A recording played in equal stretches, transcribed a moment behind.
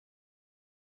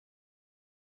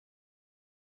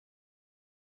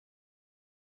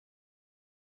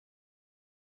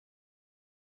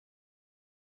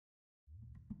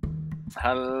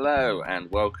Hello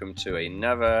and welcome to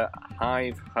another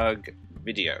Hive Hug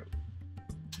video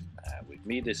with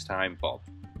me this time, Bob.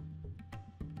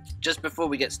 Just before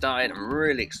we get started, I'm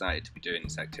really excited to be doing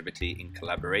this activity in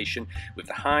collaboration with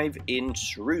the Hive in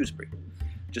Shrewsbury.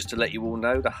 Just to let you all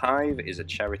know, the Hive is a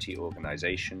charity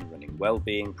organisation running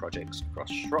wellbeing projects across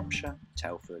Shropshire,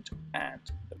 Telford and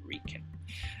the Wrekin.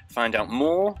 Find out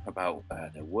more about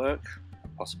their work,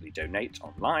 possibly donate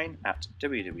online at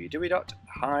www.hive.org.uk.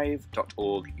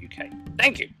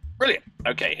 Thank you. Brilliant.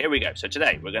 Okay, here we go. So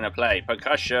today we're going to play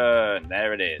percussion.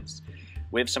 There it is.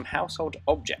 With some household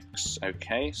objects.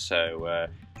 Okay, so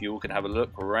if you all can have a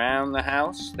look around the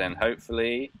house, then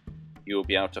hopefully you'll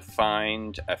be able to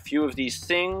find a few of these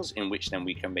things in which then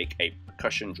we can make a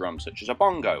percussion drum, such as a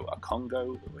bongo, a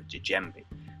congo, or a djembe.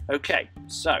 Okay,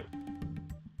 so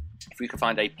if we can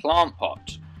find a plant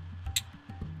pot,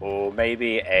 or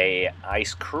maybe a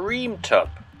ice cream tub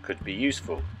could be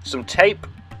useful. Some tape,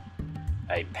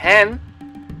 a pen,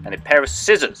 and a pair of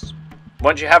scissors.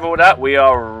 Once you have all that, we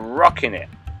are rocking it.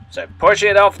 So push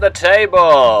it off the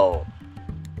table.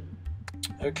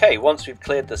 Okay, once we've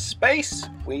cleared the space,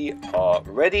 we are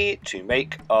ready to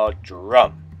make our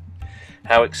drum.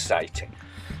 How exciting.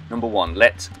 Number one,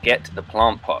 let's get the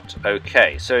plant pot.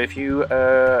 Okay, so if you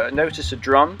notice a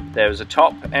drum, there's a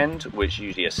top end, which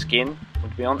usually a skin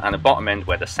would be on, and a bottom end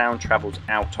where the sound travels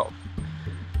out of.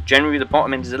 Generally the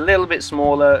bottom end is a little bit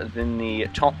smaller than the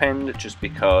top end, just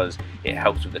because it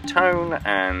helps with the tone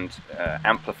and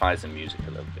amplifies the music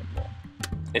a little bit more.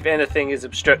 If anything is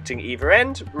obstructing either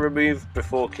end, remove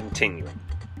before continuing.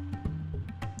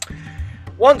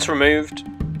 Once removed,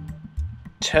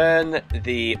 turn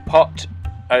the pot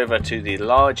over to the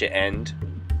larger end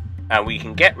and we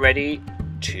can get ready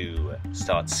to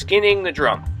start skinning the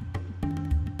drum.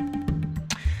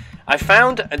 I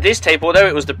found this tape, although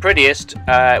it was the prettiest,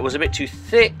 it was a bit too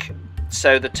thick,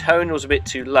 so the tone was a bit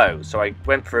too low, so I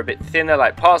went for a bit thinner,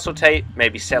 like parcel tape.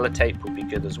 Maybe sellotape would be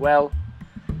good as well,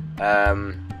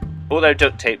 although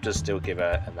duct tape does still give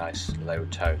a nice low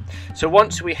tone. So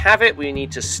once we have it, we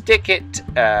need to stick it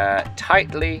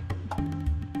tightly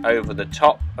over the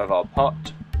top of our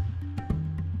pot,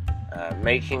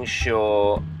 making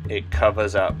sure it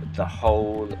covers up the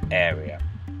whole area.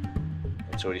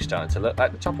 It's already starting to look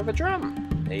like the top of a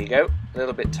drum. There you go, a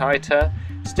little bit tighter,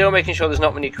 still making sure there's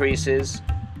not many creases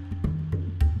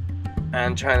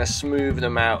and trying to smooth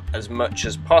them out as much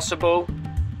as possible.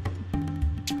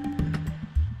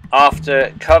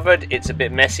 After covered, it's a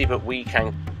bit messy, but we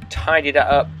can tidy that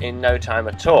up in no time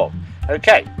at all.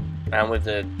 Okay, and with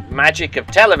the magic of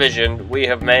television, we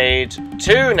have made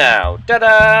two now.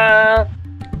 Ta-da!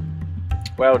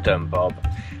 Well done, Bob.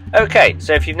 Okay,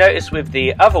 so if you've noticed with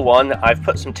the other one, I've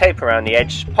put some tape around the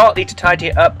edge, partly to tidy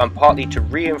it up and partly to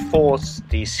reinforce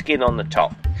the skin on the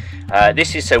top.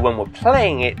 This is so when we're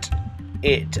playing it,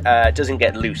 it doesn't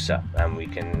get looser and we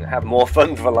can have more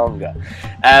fun for longer.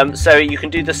 So you can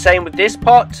do the same with this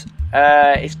pot.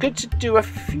 It's good to do a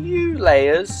few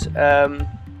layers,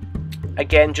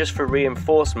 again just for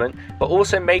reinforcement, but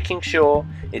also making sure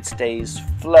it stays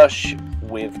flush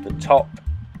with the top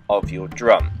of your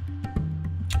drum.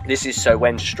 This is so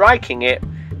when striking it,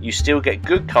 you still get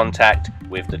good contact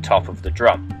with the top of the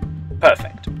drum.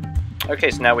 Perfect.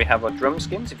 Okay, so now we have our drum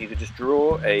skins. If you could just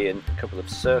draw a couple of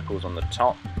circles on the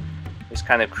top, this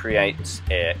kind of creates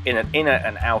an inner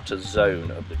and outer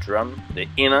zone of the drum. The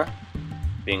inner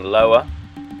being lower,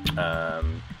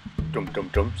 dum dum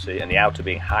dum, see, and the outer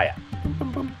being higher. Bum,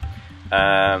 bum, bum.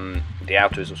 The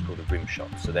outer is what's called a rim shot.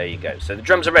 So there you go. So the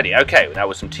drums are ready. Okay, now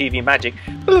with some TV magic,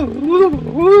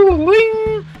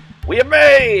 we have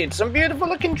made some beautiful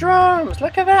looking drums.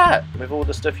 Look at that, with all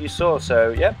the stuff you saw. So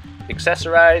yeah,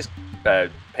 accessorized,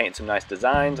 painted some nice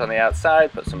designs on the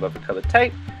outside, put some other colored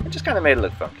tape, and just kind of made it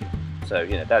look funky. So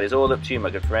you know, that is all up to you, my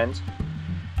good friends.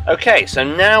 Okay, so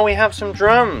now we have some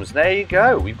drums. There you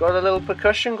go. We've got a little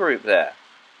percussion group there.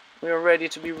 We are ready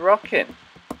to be rocking.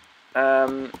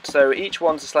 So each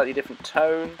one's a slightly different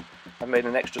tone. I've made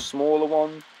an extra smaller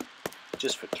one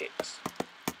just for kicks.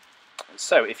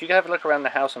 So if you can have a look around the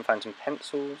house and find some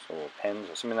pencils or pens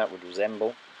or something that would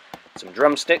resemble some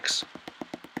drumsticks,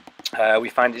 we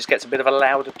find it just gets a bit of a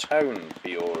louder tone for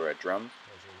your drum.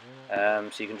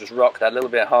 So you can just rock that a little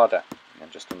bit harder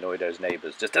and just annoy those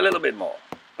neighbours just a little bit more.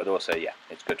 But also, yeah,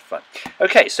 it's good fun.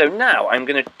 Okay, so now I'm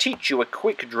going to teach you a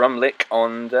quick drum lick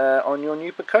on your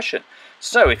new percussion.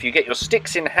 So if you get your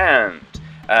sticks in hand,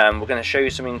 we're going to show you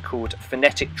something called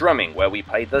phonetic drumming, where we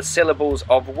play the syllables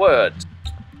of words.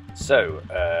 So,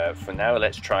 for now,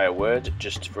 let's try a word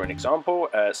just for an example.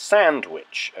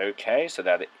 Sandwich. Okay, so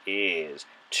that is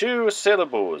 2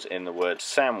 syllables in the word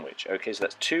sandwich. Okay, so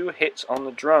that's 2 hits on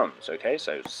the drums. Okay,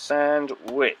 so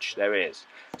sandwich. There is.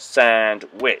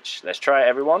 Sandwich. Let's try it,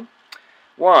 everyone.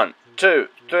 1, 2,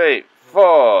 3,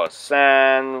 4.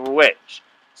 Sandwich.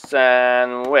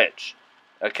 Sandwich.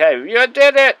 Okay, you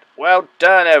did it! Well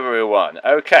done, everyone.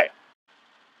 Okay.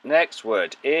 Next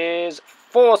word is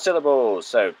 4 syllables,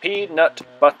 so peanut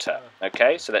butter.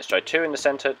 Okay, so let's try 2 in the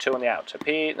center, 2 on the outer.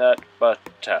 Peanut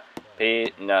butter,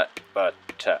 peanut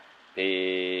butter,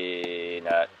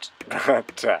 peanut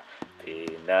butter,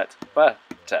 peanut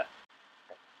butter.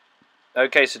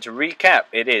 Okay, so to recap,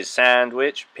 it is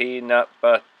sandwich, peanut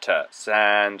butter,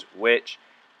 sandwich,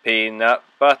 peanut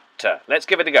butter. Let's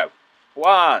give it a go.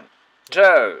 1,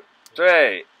 2,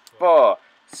 3, 4.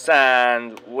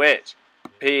 Sandwich,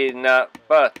 peanut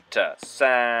butter,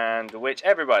 sandwich.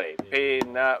 Everybody,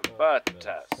 peanut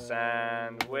butter,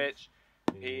 sandwich,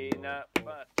 peanut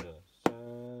butter.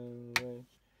 Sandwich,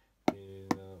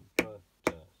 peanut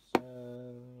butter,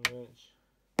 sandwich,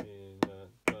 peanut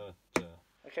butter.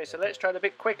 Okay, so let's try it a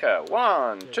bit quicker.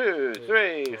 1, 2,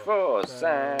 3, 4.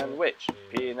 Sandwich,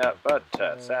 peanut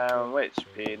butter, sandwich,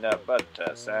 peanut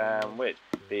butter, sandwich,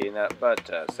 peanut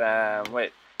butter,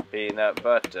 sandwich, peanut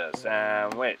butter,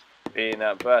 sandwich,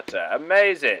 peanut butter.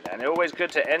 Amazing! And always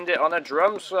good to end it on a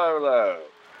drum solo.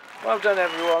 Well done,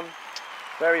 everyone.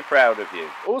 Very proud of you.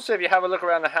 Also, if you have a look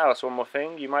around the house, one more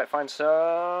thing, you might find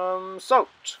some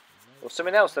salt or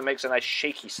something else that makes a nice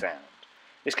shaky sound.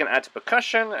 This can add to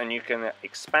percussion and you can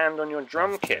expand on your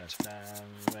drum kit.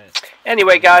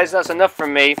 Anyway, guys, that's enough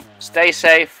from me. Stay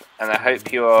safe and I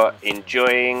hope you're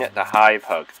enjoying the Hive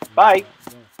Hug. Bye!